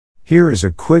Here is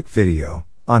a quick video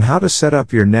on how to set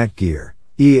up your Netgear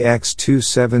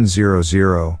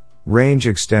EX2700 Range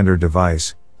Extender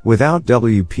device without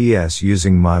WPS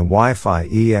using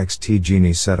mywifiext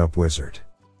Genie Setup Wizard.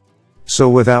 So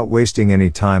without wasting any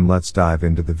time, let's dive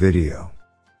into the video.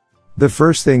 The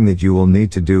first thing that you will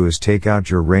need to do is take out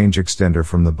your range extender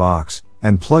from the box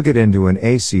and plug it into an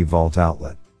AC vault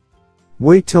outlet.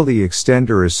 Wait till the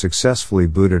extender is successfully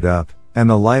booted up and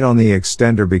the light on the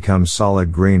extender becomes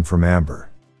solid green from amber.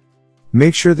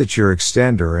 Make sure that your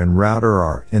extender and router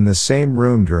are in the same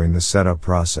room during the setup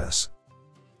process.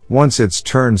 Once it's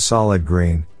turned solid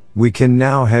green, we can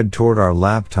now head toward our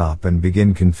laptop and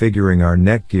begin configuring our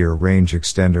Netgear Range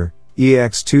Extender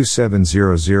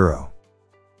EX2700.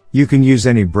 You can use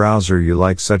any browser you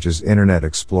like, such as Internet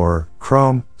Explorer,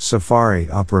 Chrome, Safari,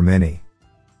 Opera Mini.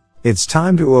 It's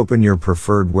time to open your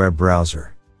preferred web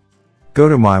browser. Go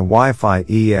to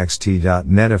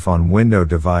mywifiext.net if on Windows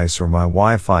device or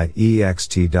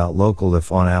mywifiext.local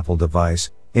if on Apple device.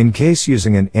 In case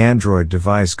using an Android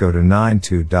device, go to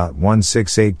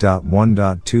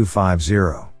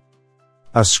 92.168.1.250.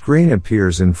 A screen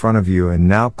appears in front of you, and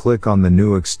now click on the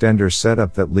new extender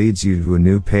setup that leads you to a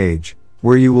new page,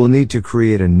 where you will need to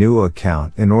create a new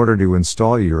account in order to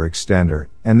install your extender,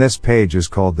 and this page is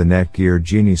called the Netgear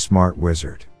Genie Smart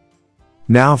Wizard.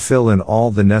 Now fill in all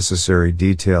the necessary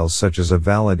details such as a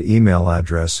valid email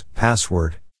address,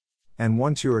 password, and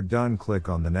once you are done, click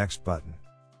on the next button.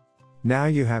 Now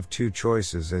you have two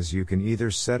choices, as you can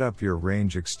either set up your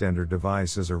range extender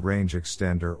device as a range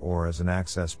extender or as an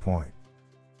access point.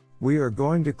 We are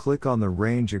going to click on the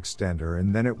range extender,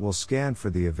 and then it will scan for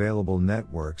the available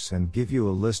networks and give you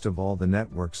a list of all the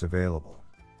networks available.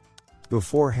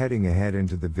 Before heading ahead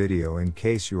into the video, in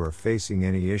case you are facing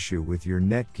any issue with your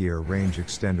Netgear range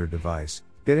extender device,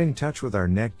 get in touch with our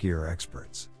Netgear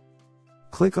experts.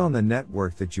 Click on the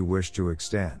network that you wish to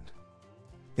extend.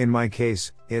 In my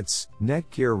case, it's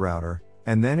Netgear router,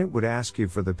 and then it would ask you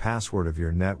for the password of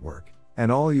your network,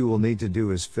 and all you will need to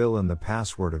do is fill in the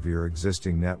password of your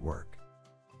existing network.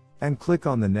 And click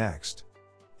on the next.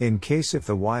 In case if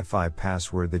the Wi-Fi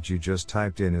password that you just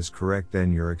typed in is correct,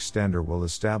 then your extender will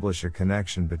establish a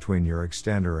connection between your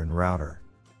extender and router.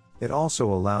 It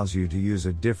also allows you to use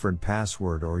a different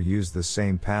password or use the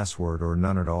same password or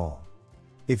none at all.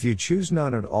 If you choose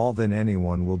none at all, then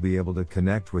anyone will be able to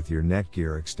connect with your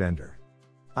Netgear extender.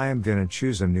 I am gonna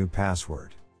choose a new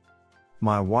password.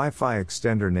 My Wi-Fi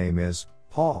extender name is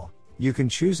Paul. You can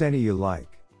choose any you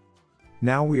like.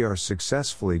 Now we are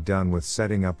successfully done with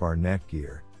setting up our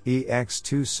Netgear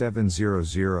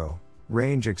EX2700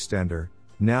 Range Extender.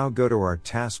 Now go to our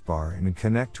taskbar and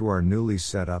connect to our newly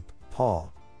set up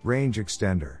Paul Range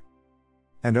Extender.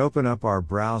 And open up our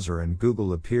browser, and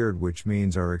Google appeared, which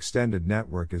means our extended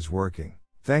network is working.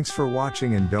 Thanks for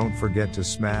watching, and don't forget to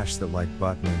smash the like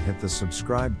button and hit the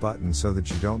subscribe button so that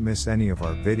you don't miss any of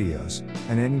our videos,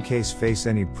 and in case face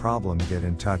any problem, get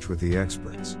in touch with the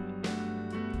experts.